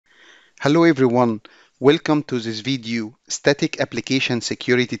Hello everyone, welcome to this video, Static Application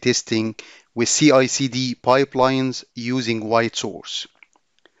Security Testing with CICD Pipelines Using Whitesource.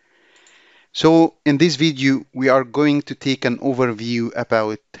 So in this video, we are going to take an overview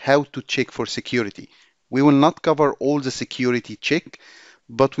about how to check for security. We will not cover all the security check,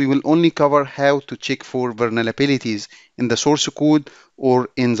 but we will only cover how to check for vulnerabilities in the source code or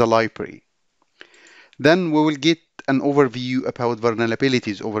in the library. Then we will get an overview about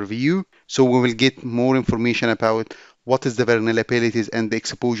vulnerabilities overview. So we will get more information about what is the vulnerabilities and the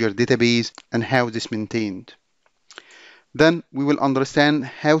exposure database and how it is maintained. Then we will understand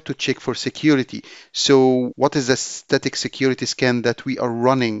how to check for security. So what is the static security scan that we are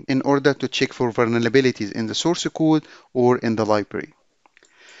running in order to check for vulnerabilities in the source code or in the library.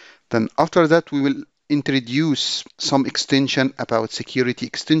 Then after that, we will introduce some extension about security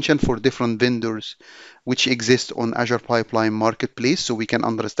extension for different vendors which exist on Azure Pipeline Marketplace, so we can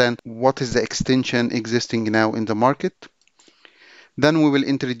understand what is the extension existing now in the market. Then we will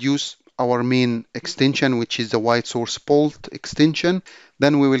introduce our main extension, which is the Whitesource Bolt extension.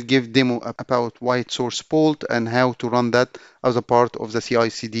 Then we will give demo about Whitesource Bolt and how to run that as a part of the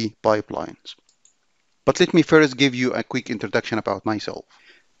CI/CD pipelines. But let me first give you a quick introduction about myself.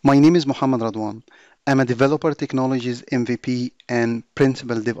 My name is Muhammad Radwan. I'm a developer technologies MVP and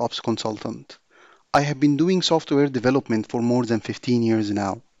principal DevOps consultant. I have been doing software development for more than 15 years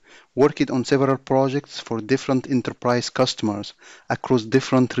now, working on several projects for different enterprise customers across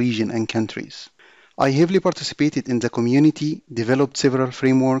different regions and countries. I heavily participated in the community, developed several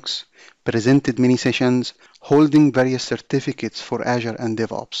frameworks, presented many sessions, holding various certificates for Azure and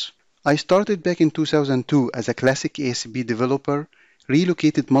DevOps. I started back in 2002 as a classic ASP developer,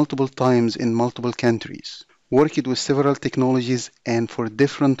 relocated multiple times in multiple countries, worked with several technologies and for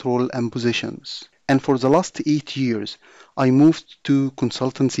different roles and positions. And for the last 8 years, I moved to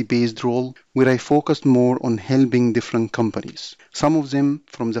consultancy-based role where I focused more on helping different companies, some of them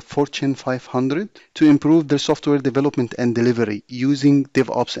from the Fortune 500, to improve their software development and delivery using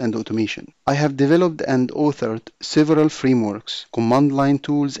DevOps and automation. I have developed and authored several frameworks, command line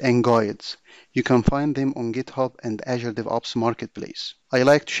tools, and guides. You can find them on GitHub and Azure DevOps Marketplace. I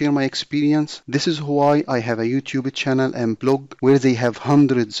like to share my experience. This is why I have a YouTube channel and blog where they have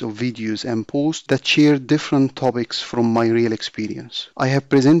hundreds of videos and posts that share different topics from my real experience. I have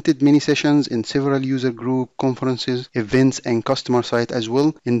presented many sessions in several user group conferences, events, and customer site as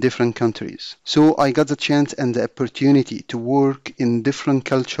well in different countries. So I got the chance and the opportunity to work in different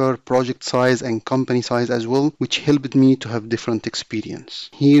culture, project size, and company size as well, which helped me to have different experience.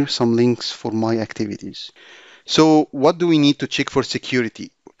 Here are some links for my activities. So what do we need to check for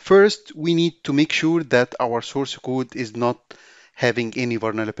security? First, we need to make sure that our source code is not having any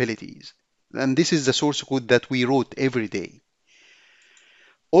vulnerabilities. And this is the source code that we wrote every day.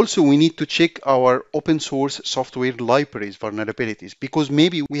 Also, we need to check our open source software libraries vulnerabilities because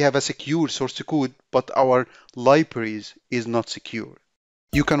maybe we have a secure source code, but our libraries is not secure.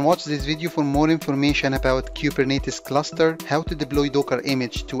 You can watch this video for more information about Kubernetes cluster, how to deploy Docker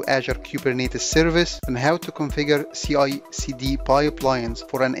image to Azure Kubernetes Service, and how to configure CI/CD pipelines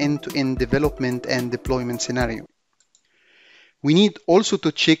for an end-to-end development and deployment scenario. We need also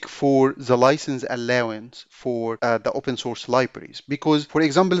to check for the license allowance for the open source libraries because, for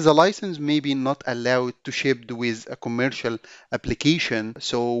example, the license may be not allowed to ship with a commercial application.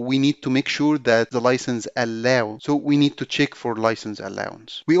 So we need to make sure that the license allow. So we need to check for license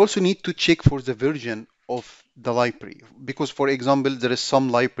allowance. We also need to check for the version of the library because, for example, there is some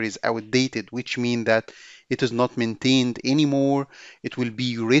libraries outdated, which mean that it is not maintained anymore. It will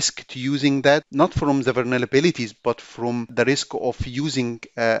be risk to using that, not from the vulnerabilities, but from the risk of using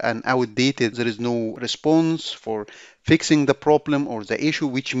an outdated, there is no response for fixing the problem or the issue,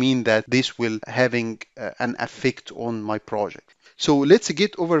 which mean that this will having an effect on my project. So let's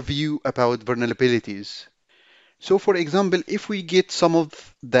get overview about vulnerabilities. So for example, if we get some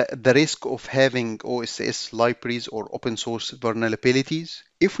of the risk of having OSS libraries or open source vulnerabilities,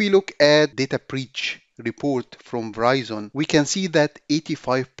 if we look at data breach report from Verizon, we can see that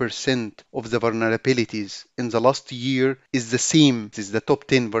 85% of the vulnerabilities in the last year is the same as the top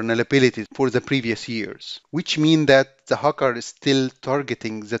 10 vulnerabilities for the previous years, which mean that the hacker is still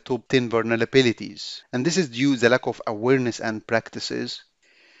targeting the top 10 vulnerabilities. And this is due to the lack of awareness and practices.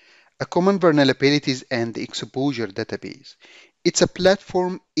 A common vulnerabilities and exposure database. It's a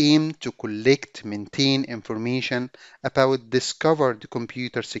platform aimed to collect, maintain information about discovered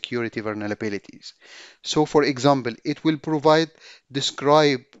computer security vulnerabilities. So for example, it will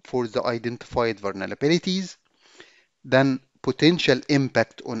describe for the identified vulnerabilities, then potential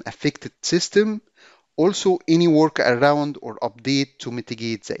impact on affected system, Also, any workaround or update to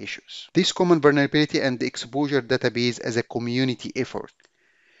mitigate the issues. This common vulnerability and the exposure database as a community effort.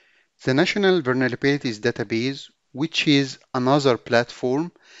 The National Vulnerabilities Database, which is another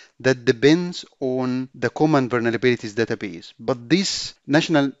platform that depends on the Common Vulnerabilities Database. But this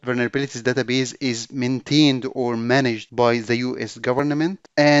National Vulnerabilities Database is maintained or managed by the US government,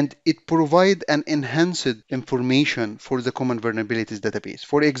 and it provides an enhanced information for the Common Vulnerabilities Database.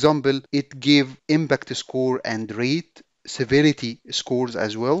 For example, it gives impact score and rate, severity scores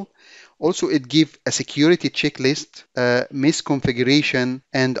as well. Also, it gives a security checklist, misconfiguration,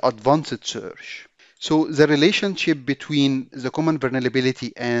 and advanced search. So the relationship between the Common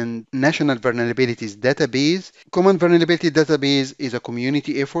Vulnerability and National Vulnerabilities Database. Common Vulnerability Database is a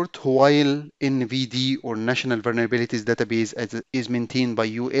community effort, while NVD or National Vulnerabilities Database is maintained by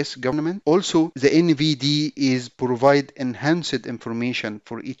US government. Also, the NVD is provide enhanced information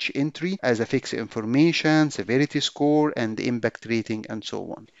for each entry as a fixed information, severity score, and impact rating, and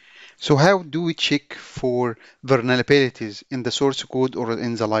so on. So how do we check for vulnerabilities in the source code or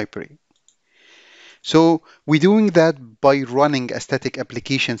in the library? So we're doing that by running a static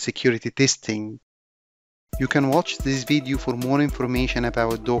application security testing. You can watch this video for more information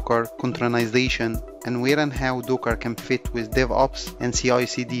about Docker, containerization, and where and how Docker can fit with DevOps and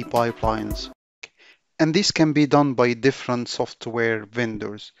CICD pipelines. And this can be done by different software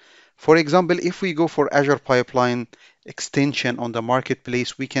vendors. For example, if we go for Azure Pipeline extension on the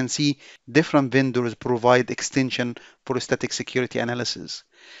marketplace, we can see different vendors provide extension for static security analysis.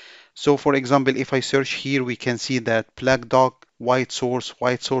 So for example, if I search here, we can see that Blackdog, Whitesource,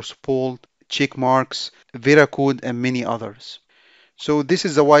 Whitesource Bolt, Checkmarks, Veracode, and many others. So this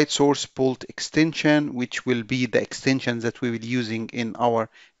is the Whitesource Bolt extension, which will be the extension that we will be using in our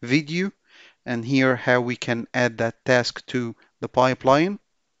video. And here how we can add that task to the pipeline.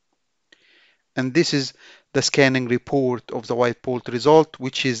 And this is the scanning report of the White Bolt result,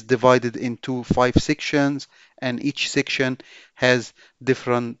 which is divided into 5 sections, and each section has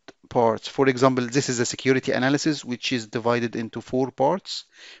different parts. For example, this is a security analysis, which is divided into 4 parts.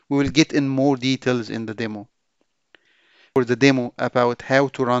 We will get in more details in the demo. For the demo about how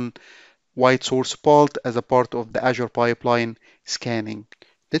to run Whitesource Bolt as a part of the Azure Pipeline scanning.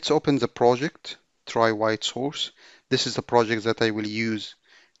 Let's open the project, try Whitesource. This is the project that I will use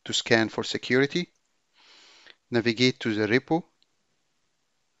to scan for security. Navigate to the repo.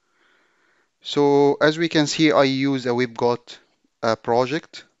 So as we can see, I use a WebGot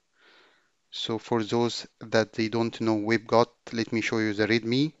project. So for those that they don't know WebGot, let me show you the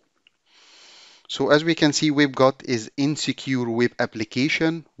README. So as we can see, WebGot is insecure web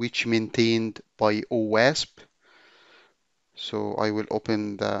application which maintained by OWASP. So I will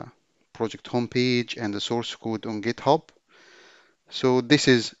open the project homepage and the source code on GitHub. So this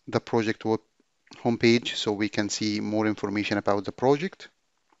is the project web homepage, so we can see more information about the project.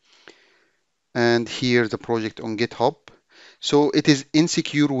 And here the project on GitHub. So it is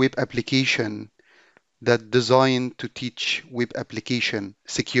insecure web application that designed to teach web application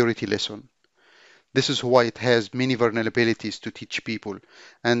security lesson. This is why it has many vulnerabilities to teach people.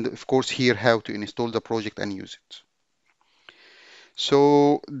 And of course here how to install the project and use it.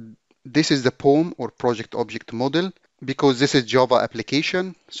 So this is the POM or project object model. Because this is Java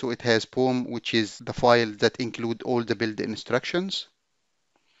application, so it has POM, which is the file that include all the build instructions.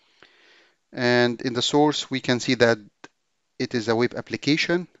 And in the source, we can see that it is a web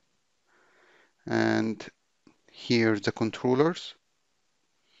application. And here the controllers.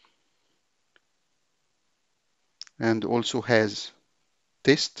 And also has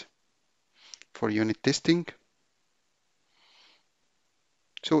test for unit testing.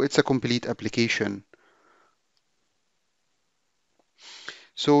 So it's a complete application.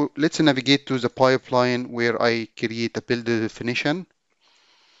 So let's navigate to the pipeline where I create a build definition.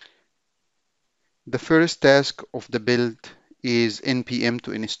 The first task of the build is npm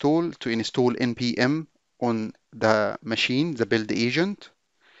to install npm on the machine, the build agent.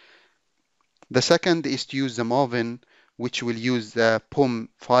 The second is to use the Maven, which will use the POM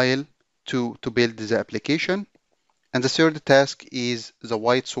file to build the application. And the third task is the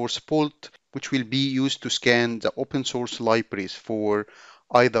Whitesource Bolt, which will be used to scan the open source libraries for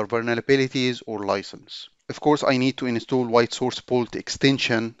either vulnerabilities or license. Of course, I need to install Whitesource Bolt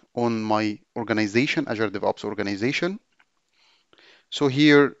extension on my organization, Azure DevOps organization. So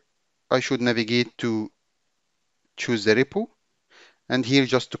here I should navigate to choose the repo, and here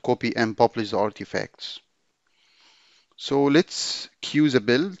just to copy and publish the artifacts. So let's queue the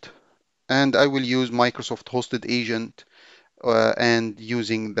build, and I will use Microsoft hosted agent and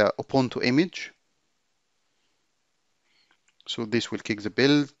using the Ubuntu image. So this will kick the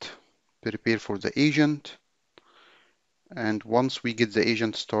build. prepare for the agent. And once we get the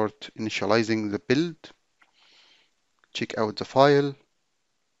agent start initializing the build, check out the file,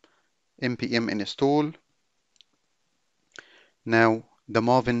 npm install. Now the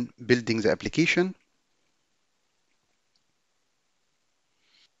Maven building the application.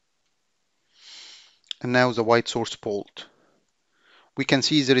 And now the Whitesource Bolt. We can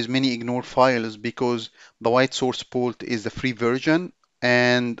see there is many ignored files because the Whitesource Bolt is the free version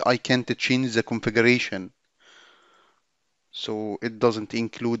and I can't change the configuration. So it doesn't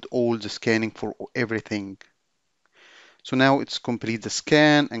include all the scanning for everything. So now it's complete the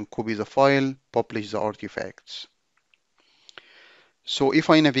scan and copy the file, publish the artifacts. So if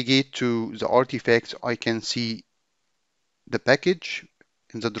I navigate to the artifacts, I can see the package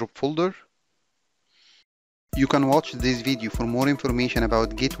in the drop folder. You can watch this video for more information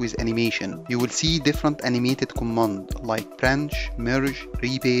about Git with animation. You will see different animated commands like branch, merge,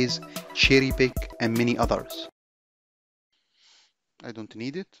 rebase, cherry pick, and many others. I don't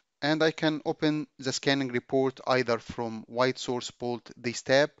need it. And I can open the scanning report either from Whitesource Bolt this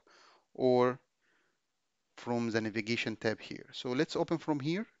tab or from the navigation tab here. So let's open from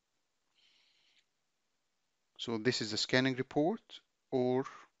here. So this is the scanning report, or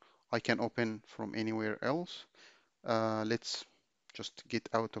I can open from anywhere else. Let's just get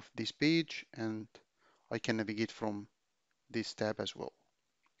out of this page and I can navigate from this tab as well.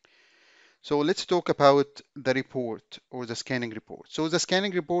 So let's talk about the report or the scanning report. So the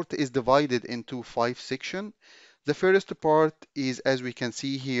scanning report is divided into 5 sections. The first part is, as we can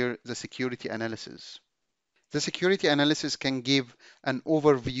see here, the security analysis. The security analysis can give an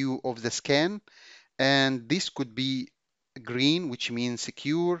overview of the scan, and this could be green, which means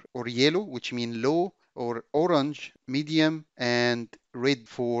secure, or yellow, which means low, or orange, medium, and red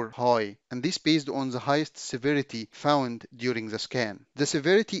for high. And this based on the highest severity found during the scan. The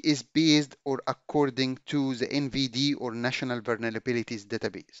severity is based or according to the NVD or National Vulnerabilities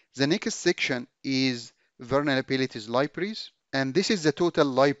Database. The next section is vulnerabilities libraries. And this is the total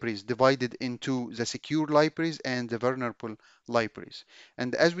libraries divided into the secure libraries and the vulnerable libraries.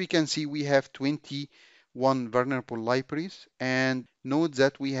 And as we can see, we have 21 vulnerable libraries, and note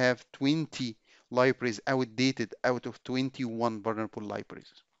that we have 20 libraries outdated out of 21 vulnerable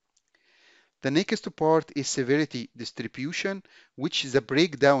libraries. The next part is severity distribution, which is a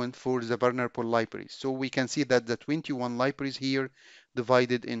breakdown for the vulnerable libraries. So we can see that the 21 libraries here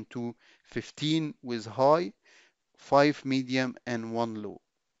divided into 15 with high, 5 medium, and 1 low.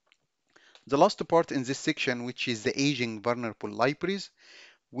 The last part in this section, which is the aging vulnerable libraries,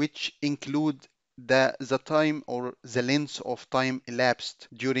 which include the time or the length of time elapsed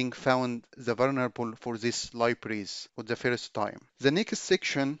during found the vulnerable for these libraries for the first time. The next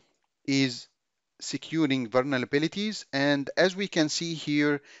section is securing vulnerabilities, and as we can see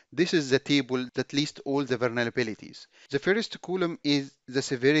here, this is the table that lists all the vulnerabilities. The first column is the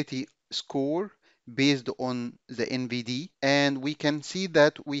severity score based on the NVD, and we can see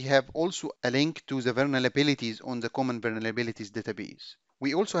that we have also a link to the vulnerabilities on the common vulnerabilities database.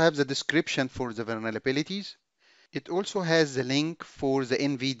 We also have the description for the vulnerabilities. It also has the link for the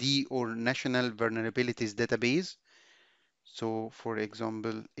NVD or National Vulnerabilities Database. So for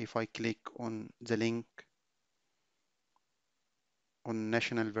example, if I click on the link on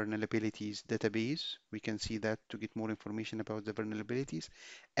National Vulnerabilities Database, we can see that to get more information about the vulnerabilities.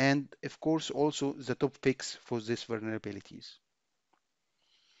 And of course, also the top fix for these vulnerabilities.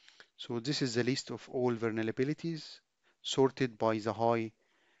 So this is the list of all vulnerabilities sorted by the high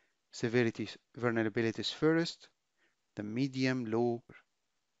severity vulnerabilities first, the medium, low.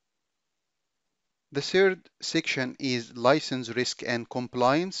 The third section is license risk and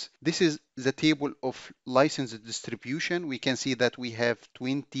compliance. This is the table of license distribution. We can see that we have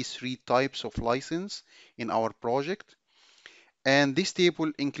 23 types of license in our project. And this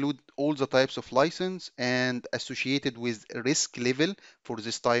table includes all the types of license and associated with risk level for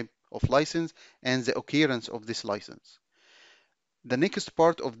this type of license and the occurrence of this license. The next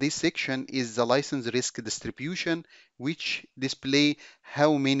part of this section is the license risk distribution, which display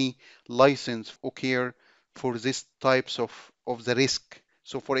how many licenses occur for these types of the risk.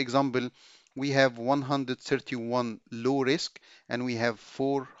 So for example, we have 131 low risk and we have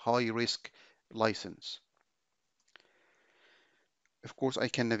 4 high risk license. Of course, I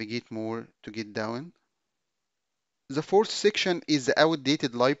can navigate more to get down. The fourth section is the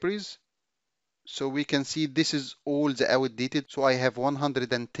outdated libraries. So we can see this is all the outdated. So I have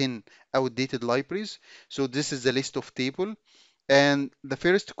 110 outdated libraries. So this is the list of table. And the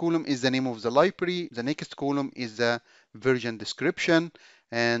first column is the name of the library. The next column is the version description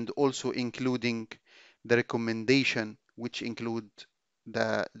and also including the recommendation, which include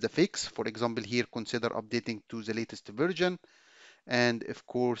the fix. For example, here consider updating to the latest version, and of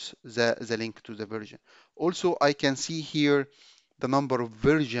course the link to the version. Also, I can see here the number of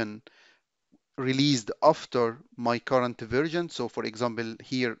version released after my current version. So for example,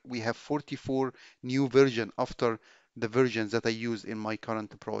 here we have 44 new version after the versions that I use in my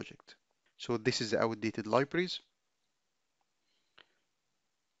current project. So this is the outdated libraries,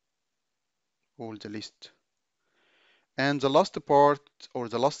 all the list. And the last part, or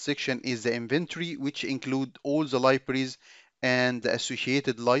the last section, is the inventory, which include all the libraries and the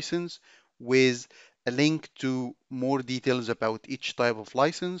associated license with a link to more details about each type of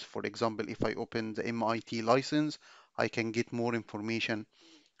license. For example, if I open the MIT license, I can get more information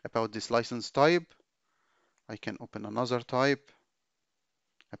about this license type. I can open another type,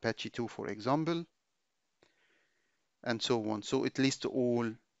 Apache 2, for example, and so on. So it lists all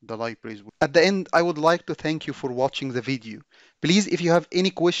the libraries. At the end, I would like to thank you for watching the video. Please, if you have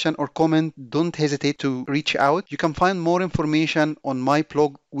any question or comment, don't hesitate to reach out. You can find more information on my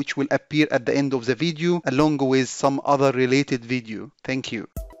blog, which will appear at the end of the video, along with some other related video. Thank you.